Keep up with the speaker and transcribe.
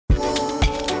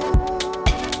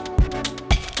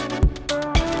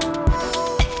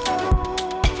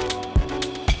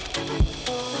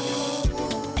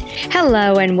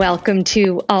Hello and welcome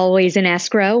to Always in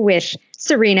Escrow with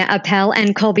Serena Appel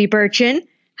and Colby Burchin.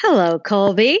 Hello,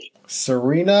 Colby.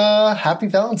 Serena, happy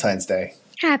Valentine's Day.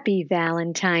 Happy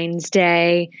Valentine's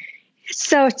Day.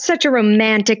 So it's such a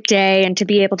romantic day and to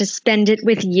be able to spend it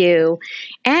with you.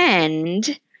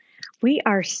 And we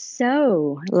are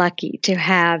so lucky to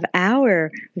have our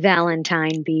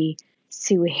Valentine be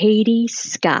Sugeidy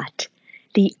Scott,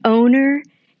 the owner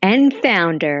and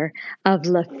founder of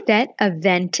Fête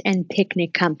Event and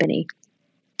Picnic Company,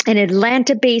 an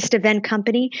Atlanta-based event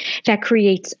company that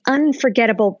creates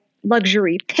unforgettable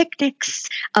luxury picnics,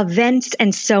 events,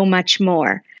 and so much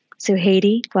more.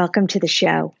 Sugeidy, welcome to the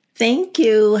show. Thank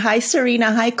you. Hi,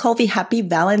 Serena. Hi, Colby. Happy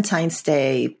Valentine's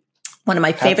Day. One of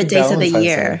my favorite days of the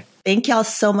year. Thank y'all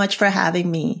so much for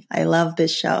having me. I love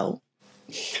this show.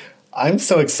 I'm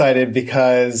so excited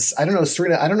because, I don't know,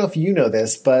 Serena, I don't know if you know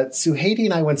this, but Sugeidy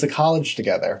and I went to college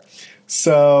together.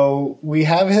 So we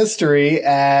have history,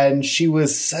 and she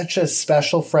was such a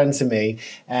special friend to me.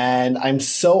 And I'm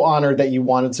so honored that you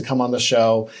wanted to come on the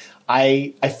show.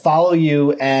 I follow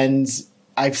you, and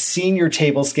I've seen your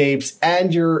tablescapes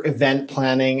and your event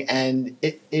planning, and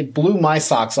it blew my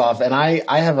socks off. And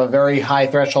I have a very high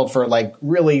threshold for like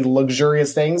really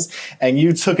luxurious things, and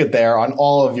you took it there on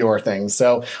all of your things.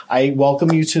 So I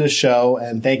welcome you to the show,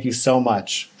 and thank you so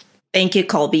much. Thank you,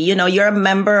 Colby. You know, you're a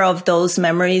member of those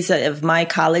memories of my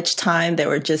college time. They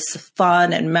were just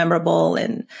fun and memorable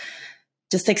and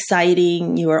just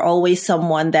exciting. You were always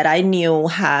someone that I knew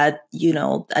had, you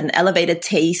know, an elevated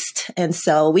taste. And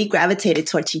so we gravitated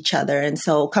towards each other. And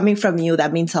so coming from you,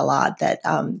 that means a lot that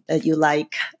you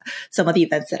like some of the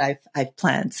events that I've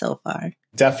planned so far.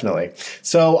 Definitely.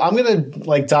 So I'm going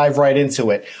to dive right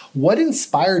into it. What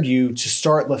inspired you to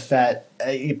start La Fête?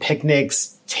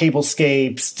 Picnics,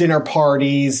 tablescapes, dinner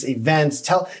parties, events.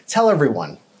 Tell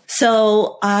everyone.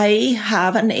 So I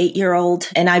have an 8-year-old,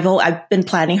 and I've been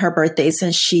planning her birthday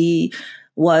since she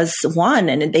was 1,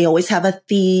 and they always have a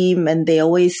theme, and they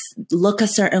always look a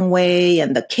certain way,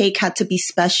 and the cake had to be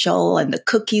special, and the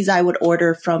cookies I would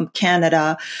order from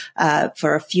Canada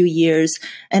for a few years.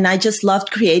 And I just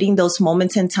loved creating those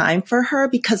moments in time for her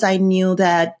because I knew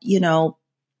that, you know,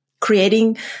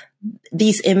 creating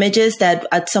these images that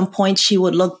at some point she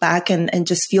would look back and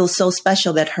just feel so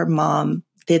special that her mom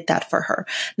did that for her.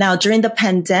 Now, during the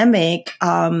pandemic,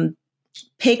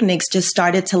 picnics just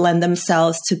started to lend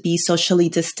themselves to be socially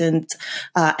distant,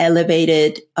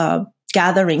 elevated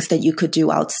gatherings that you could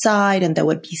do outside and that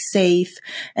would be safe.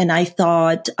 And I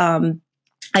thought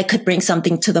I could bring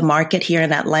something to the market here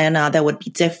in Atlanta that would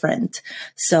be different.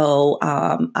 So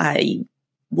I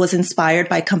was inspired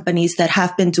by companies that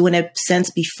have been doing it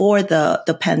since before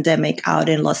the pandemic out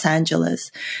in Los Angeles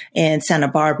and Santa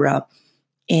Barbara.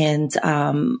 And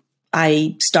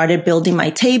I started building my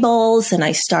tables, and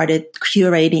I started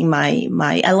curating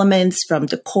my elements from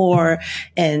decor,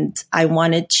 and I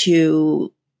wanted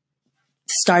to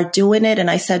start doing it. And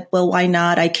I said, well, why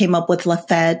not? I came up with La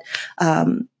Fête.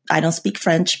 I don't speak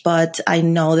French, but I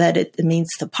know that it means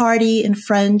the party in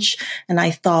French. And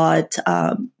I thought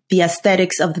the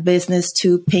aesthetics of the business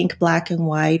too, pink, black, and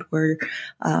white, were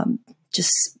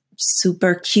just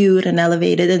super cute and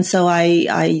elevated. And so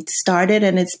I started,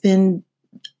 and it's been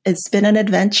an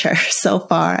adventure so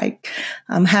far.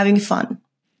 I'm having fun.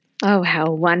 Oh,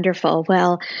 how wonderful.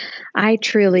 Well, I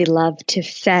truly love to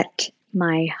fête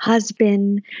my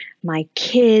husband, my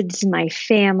kids, my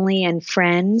family, and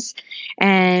friends.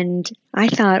 And I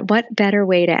thought, what better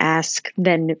way to ask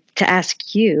than to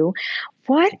ask you,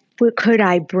 what could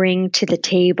I bring to the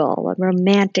table? A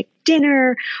romantic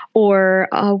dinner or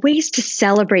ways to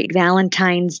celebrate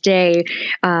Valentine's Day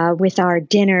with our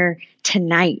dinner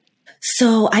tonight?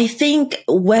 So I think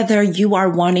whether you are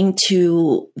wanting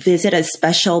to visit a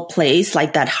special place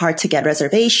like that hard to get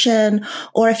reservation,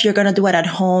 or if you're going to do it at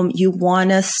home, you want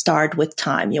to start with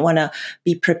time. You want to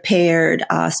be prepared,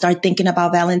 start thinking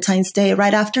about Valentine's Day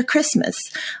right after Christmas.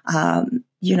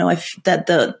 You know,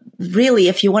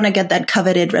 if you want to get that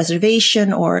coveted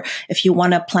reservation, or if you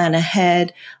want to plan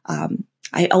ahead,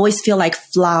 I always feel like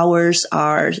flowers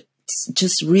are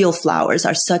just real flowers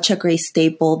are such a great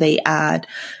staple. They add,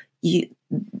 they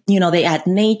add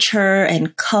nature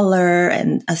and color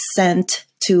and a scent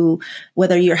to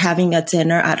whether you're having a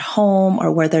dinner at home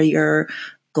or whether you're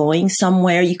going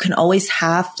somewhere. You can always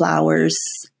have flowers.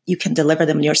 You can deliver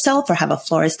them yourself or have a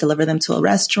florist deliver them to a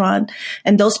restaurant.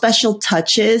 And those special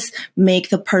touches make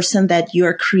the person that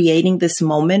you're creating this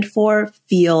moment for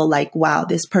feel like, wow,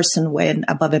 this person went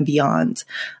above and beyond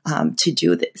to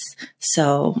do this.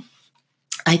 So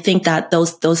I think that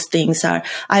those things are,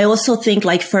 I also think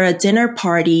like for a dinner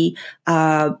party,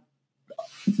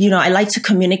 I like to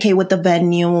communicate with the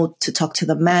venue, to talk to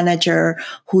the manager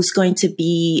who's going to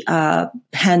be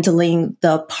handling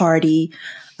the party.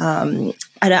 I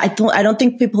don't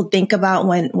think people think about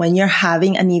when you're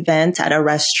having an event at a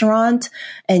restaurant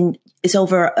and it's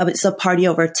a party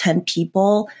over 10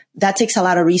 people, that takes a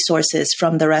lot of resources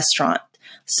from the restaurant.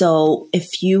 So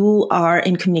if you are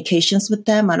in communications with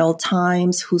them at all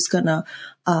times, who's going to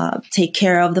take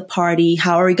care of the party?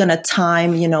 How are we going to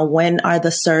time, when are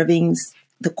the servings,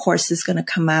 the courses going to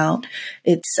come out?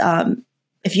 It's,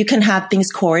 if you can have things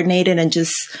coordinated and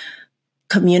just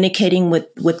communicating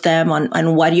with them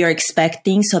on what you're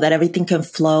expecting so that everything can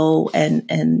flow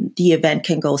and the event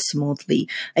can go smoothly,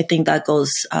 I think that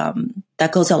goes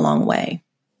a long way.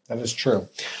 That is true.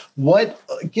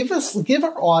 Give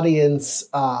our audience,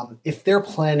 if they're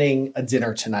planning a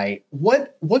dinner tonight,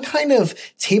 what kind of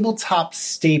tabletop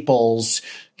staples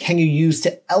can you use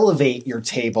to elevate your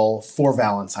table for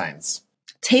Valentine's?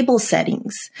 Table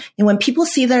settings. And when people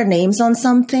see their names on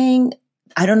something,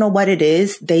 I don't know what it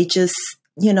is. They just,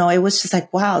 it was just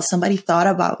like, wow, somebody thought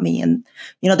about me, and,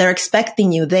 they're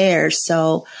expecting you there.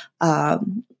 So,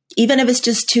 even if it's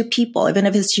just two people, even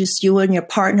if it's just you and your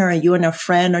partner, or you and a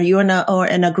friend, or you and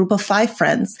in a group of 5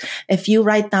 friends, if you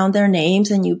write down their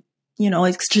names and you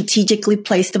strategically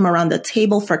place them around the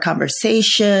table for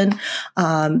conversation,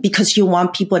 because you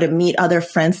want people to meet other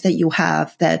friends that you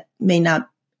have that may not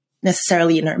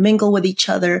necessarily intermingle with each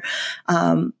other.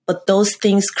 But those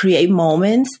things create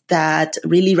moments that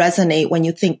really resonate when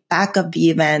you think back of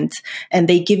the event, and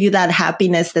they give you that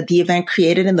happiness that the event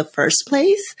created in the first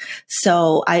place.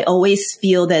 So I always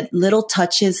feel that little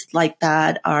touches like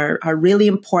that are really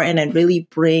important and really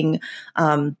bring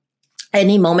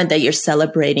any moment that you're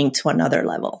celebrating to another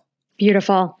level.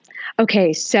 Beautiful.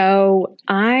 Okay, so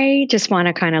I just want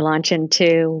to kind of launch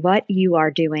into what you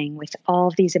are doing with all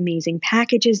of these amazing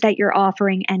packages that you're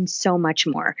offering and so much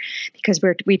more, because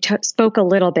we spoke a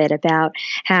little bit about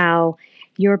how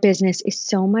your business is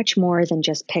so much more than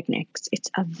just picnics. It's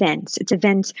events. It's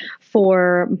events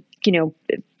for,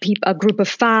 a group of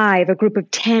 5, a group of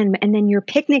 10, and then your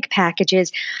picnic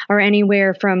packages are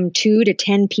anywhere from 2 to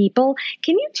 10 people.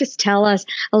 Can you just tell us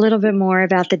a little bit more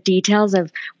about the details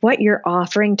of what you're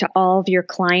offering to all of your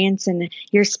clients and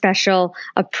your special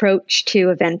approach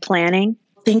to event planning?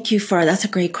 Thank you that's a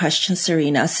great question,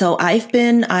 Serena. So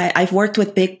I've worked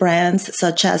with big brands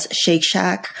such as Shake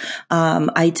Shack.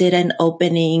 I did an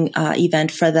opening event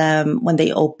for them when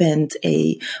they opened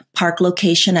a park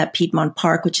location at Piedmont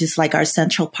Park, which is like our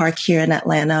central park here in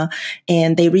Atlanta.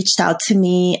 And they reached out to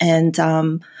me and,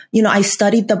 I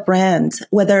studied the brand.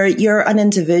 Whether you're an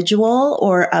individual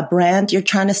or a brand, you're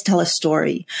trying to tell a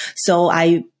story. So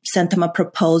I sent them a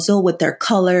proposal with their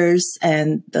colors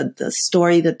and the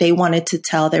story that they wanted to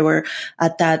tell. They were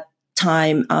at that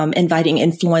time inviting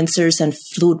influencers and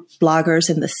food bloggers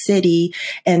in the city.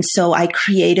 And so I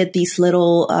created these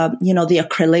little, the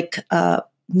acrylic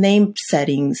name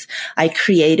settings. I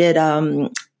created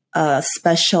a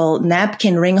special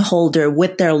napkin ring holder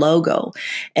with their logo.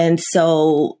 And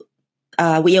so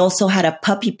we also had a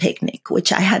puppy picnic,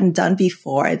 which I hadn't done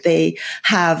before. They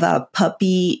have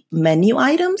puppy menu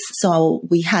items. So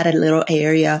we had a little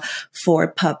area for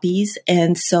puppies.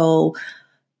 And so,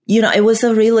 it was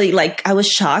I was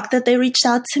shocked that they reached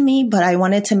out to me, but I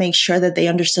wanted to make sure that they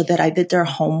understood that I did their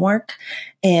homework.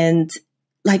 And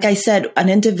like I said, an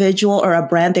individual or a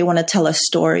brand, they want to tell a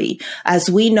story. As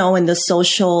we know in the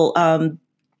social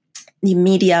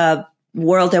media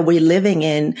world that we're living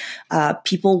in,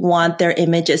 people want their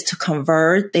images to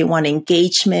convert. They want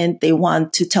engagement. They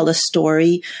want to tell a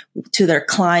story to their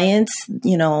clients,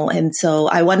 and so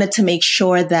I wanted to make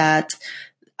sure that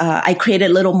I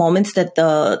created little moments that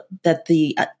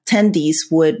the attendees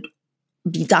would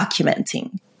be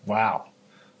documenting. Wow.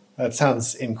 That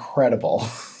sounds incredible.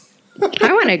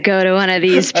 I want to go to one of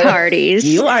these parties.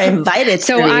 You are invited.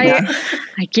 So I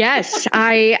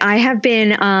have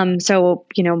been,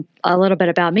 a little bit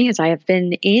about me is I have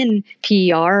been in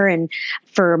PR and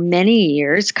for many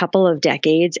years, couple of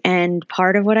decades. And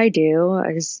part of what I do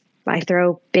is I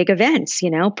throw big events,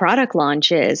 product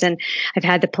launches. And I've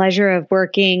had the pleasure of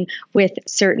working with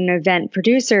certain event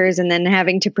producers and then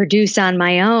having to produce on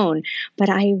my own. But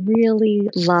I really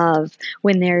love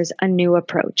when there's a new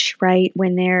approach, right?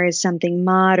 When there is something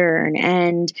modern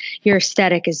and your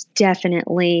aesthetic is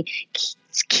definitely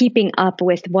keeping up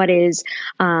with what is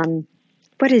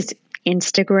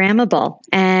Instagrammable.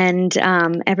 And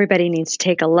everybody needs to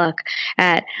take a look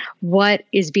at what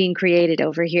is being created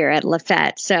over here at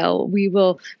Fête. So we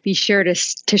will be sure to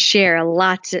share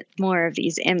lots more of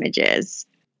these images.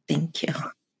 Thank you.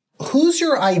 Who's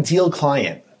your ideal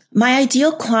client? My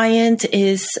ideal client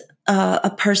is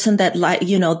a person that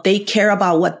they care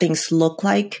about what things look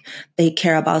like. They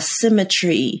care about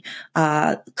symmetry,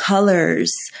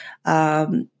 colors,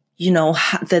 that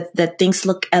things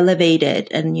look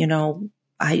elevated. And,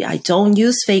 I don't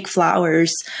use fake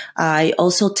flowers. I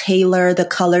also tailor the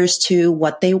colors to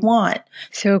what they want.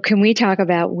 So can we talk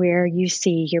about where you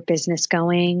see your business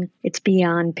going? It's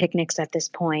beyond picnics at this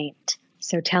point.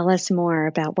 So tell us more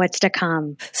about what's to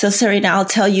come. So Serena, I'll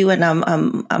tell you, and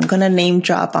I'm going to name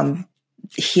drop. I'm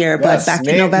here, yes, but back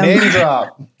in November. Name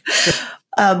drop.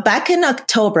 Back in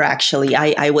October, actually,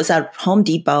 I was at Home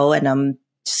Depot and I'm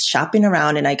shopping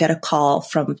around and I get a call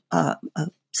from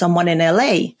someone in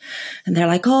LA, and they're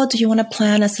like, "Oh, do you want to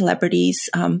plan a celebrity's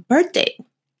birthday?"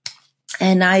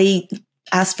 And I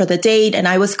asked for the date, and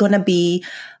I was going to be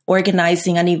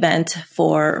organizing an event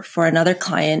for another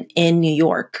client in New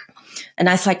York. And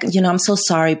I was like, I'm so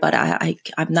sorry, but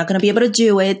I'm not going to be able to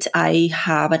do it. I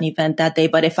have an event that day,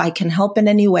 but if I can help in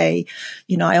any way,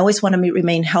 I always want to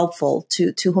remain helpful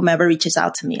to whomever reaches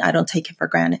out to me. I don't take it for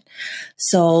granted.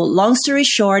 So long story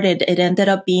short, it ended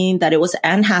up being that it was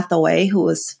Anne Hathaway who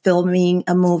was filming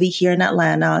a movie here in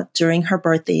Atlanta during her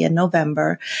birthday in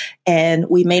November. And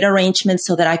we made arrangements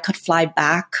so that I could fly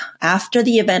back after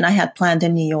the event I had planned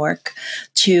in New York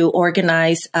to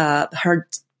organize her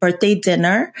birthday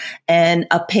dinner and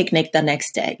a picnic the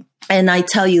next day. And I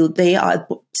tell you, they are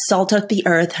salt of the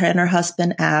earth, her and her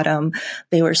husband, Adam.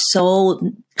 They were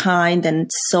so kind and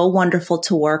so wonderful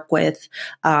to work with.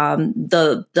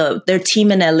 Their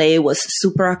team in LA was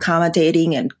super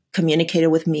accommodating and communicated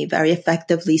with me very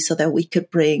effectively so that we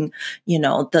could bring,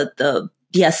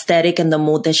 the aesthetic and the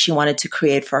mood that she wanted to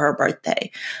create for her birthday.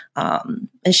 And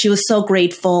she was so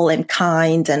grateful and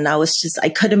kind. And I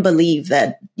couldn't believe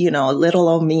that, little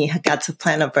old me had got to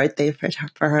plan a birthday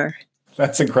for her.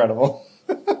 That's incredible.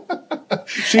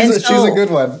 She's a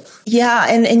good one. Yeah.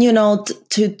 And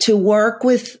to work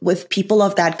with people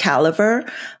of that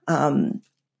caliber,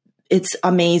 it's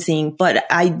amazing, but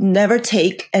I never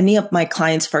take any of my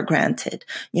clients for granted.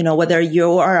 Whether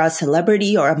you are a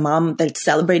celebrity or a mom that's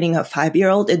celebrating a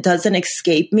 5-year-old, it doesn't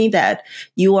escape me that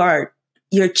you're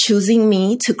choosing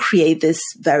me to create this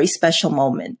very special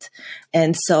moment.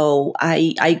 And so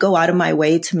I go out of my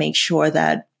way to make sure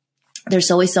that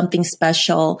there's always something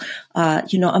special,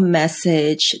 a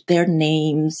message, their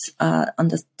names on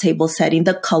the table setting,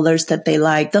 the colors that they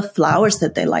like, the flowers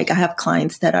that they like. I have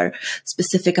clients that are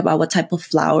specific about what type of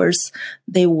flowers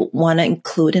they want to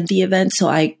include in the event. So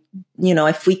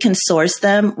if we can source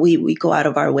them, we go out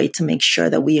of our way to make sure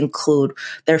that we include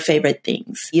their favorite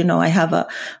things. I have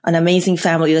an amazing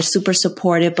family. They're super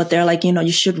supportive, but they're like,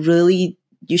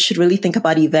 you should really think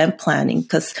about event planning,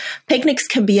 because picnics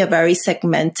can be a very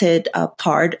segmented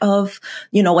part of,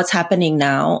 what's happening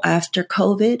now after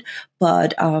COVID.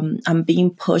 But I'm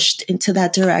being pushed into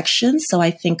that direction. So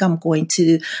I think I'm going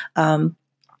to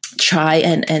try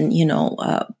and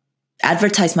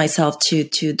advertise myself to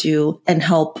do and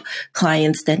help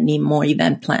clients that need more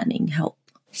event planning help.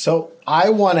 So I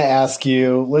want to ask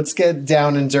you, let's get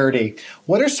down and dirty.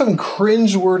 What are some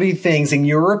cringeworthy things, in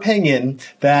your opinion,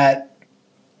 that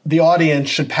the audience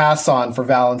should pass on for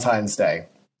Valentine's Day?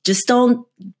 Just don't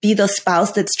be the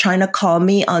spouse that's trying to call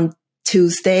me on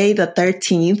Tuesday, the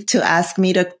 13th, to ask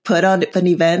me to put on an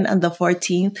event on the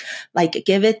 14th. Like,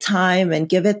 give it time and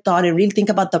give it thought and really think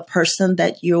about the person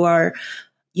that you are,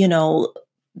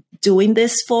 doing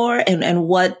this for and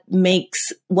what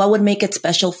would make it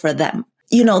special for them.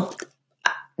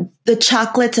 The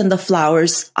chocolates and the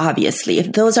flowers, obviously,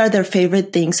 if those are their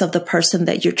favorite things of the person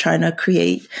that you're trying to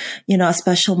create, a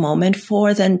special moment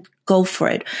for, then go for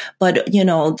it. But,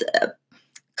 the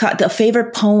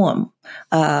favorite poem,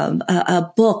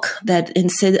 a book that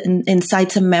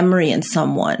incites a memory in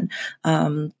someone,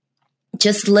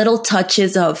 just little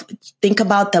touches of, think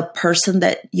about the person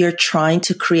that you're trying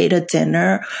to create a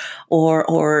dinner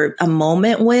or a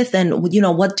moment with, and,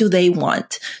 what do they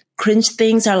want? Cringe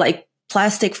things are like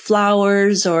plastic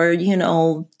flowers or,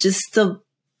 just the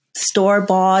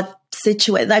store-bought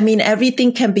situation. I mean,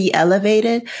 everything can be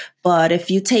elevated, but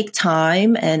if you take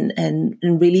time and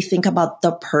really think about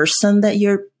the person that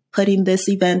you're putting this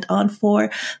event on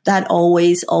for, that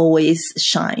always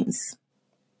shines.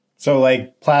 So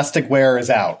like plasticware is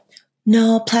out.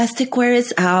 No, plasticware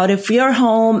is out. If you're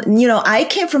home, I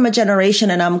came from a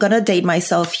generation, and I'm going to date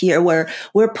myself here, where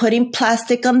we're putting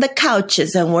plastic on the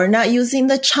couches and we're not using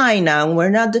the china,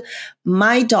 and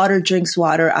my daughter drinks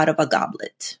water out of a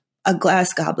goblet, a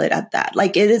glass goblet at that.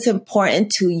 Like, it is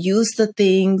important to use the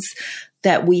things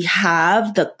that we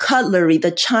have, the cutlery,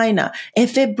 the china.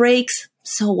 If it breaks,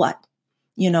 so what?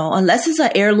 unless it's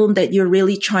an heirloom that you're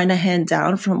really trying to hand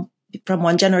down from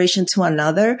one generation to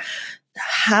another.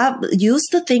 Use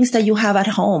the things that you have at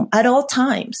home at all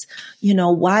times.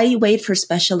 Why wait for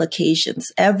special occasions?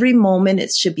 Every moment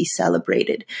it should be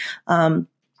celebrated.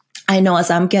 I know as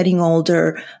I'm getting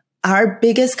older, our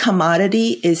biggest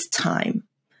commodity is time.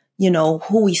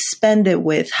 Who we spend it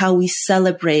with, how we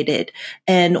celebrate it.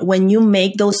 And when you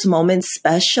make those moments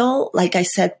special, like I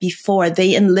said before,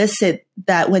 they elicit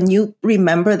that when you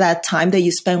remember that time that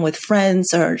you spent with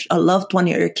friends or a loved one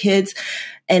or your kids,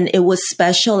 and it was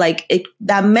special,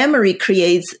 that memory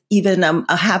creates even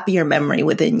a happier memory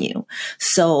within you.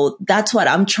 So that's what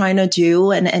I'm trying to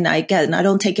do. And I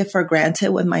don't take it for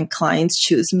granted when my clients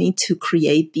choose me to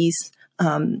create these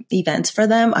events for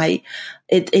them.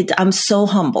 I'm so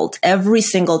humbled every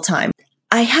single time.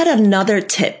 I had another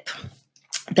tip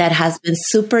that has been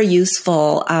super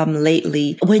useful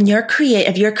lately.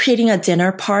 If you're creating a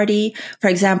dinner party, for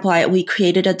example, we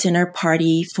created a dinner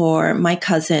party for my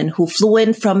cousin who flew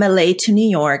in from LA to New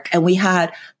York, and we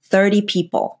had 30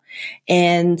 people.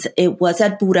 And it was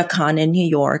at Budokan in New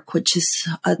York, which is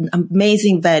an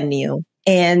amazing venue.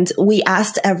 And we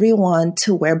asked everyone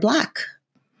to wear black.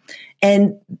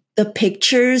 And the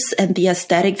pictures and the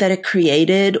aesthetic that it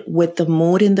created with the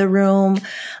mood in the room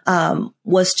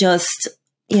was just,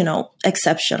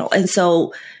 exceptional. And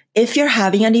so if you're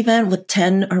having an event with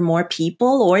 10 or more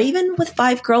people, or even with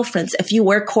 5 girlfriends, if you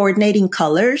wear coordinating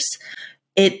colors,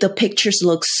 the pictures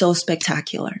look so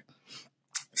spectacular.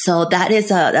 So that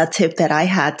is a tip that I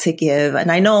had to give.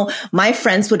 And I know my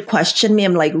friends would question me.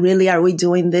 I'm like, really, are we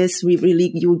doing this?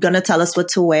 You're going to tell us what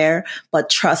to wear? But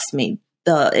trust me,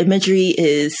 the imagery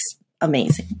is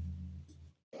amazing.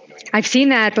 I've seen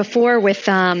that before with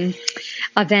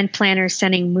event planners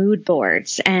sending mood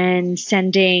boards and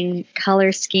sending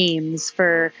color schemes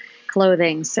for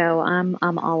clothing. So I'm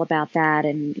all about that.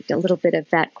 And a little bit of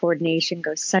that coordination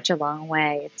goes such a long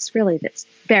way. It's really this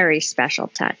very special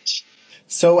touch.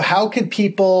 So how could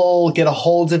people get a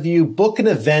hold of you, book an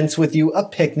event with you, a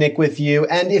picnic with you?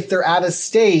 And if they're out of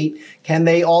state, can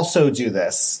they also do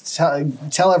this?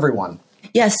 Tell everyone.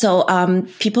 Yeah, so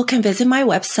people can visit my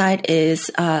website is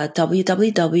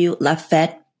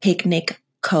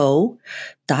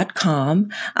www.lafettepicnicco.com.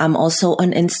 I'm also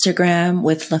on Instagram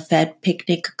with Lafette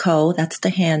Picnic Co. That's the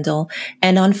handle.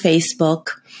 And on Facebook,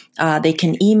 they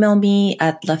can email me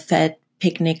at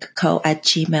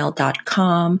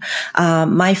lafettepicnicco@gmail.com.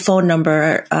 My phone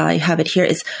number, I have it here,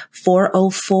 is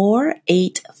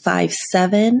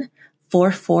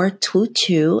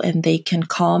 404-857-4422, and they can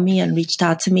call me and reach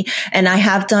out to me. And I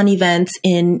have done events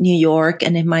in New York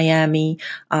and in Miami.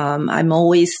 I'm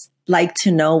always like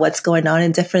to know what's going on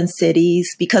in different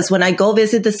cities, because when I go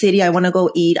visit the city, I want to go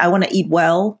eat. I want to eat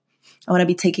well. I want to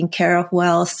be taken care of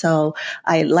well. So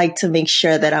I like to make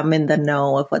sure that I'm in the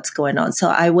know of what's going on. So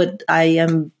I would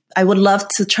love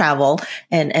to travel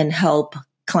and help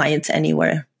clients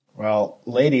anywhere. Well,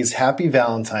 ladies, happy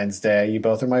Valentine's Day. You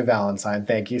both are my Valentine.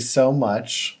 Thank you so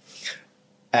much.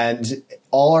 And to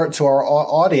our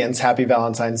audience, happy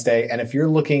Valentine's Day. And if you're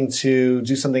looking to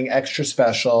do something extra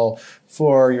special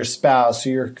for your spouse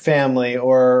or your family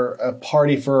or a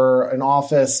party for an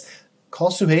office,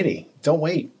 call Sugeidy. Don't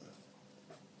wait.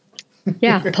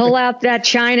 Yeah, pull out that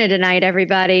china tonight,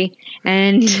 everybody,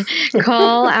 and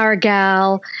call our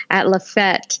gal at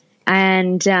Lafette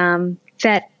and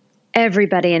Fête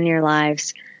everybody in your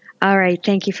lives. All right.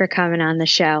 Thank you for coming on the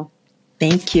show.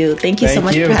 Thank you. Thank you so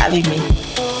much for having me.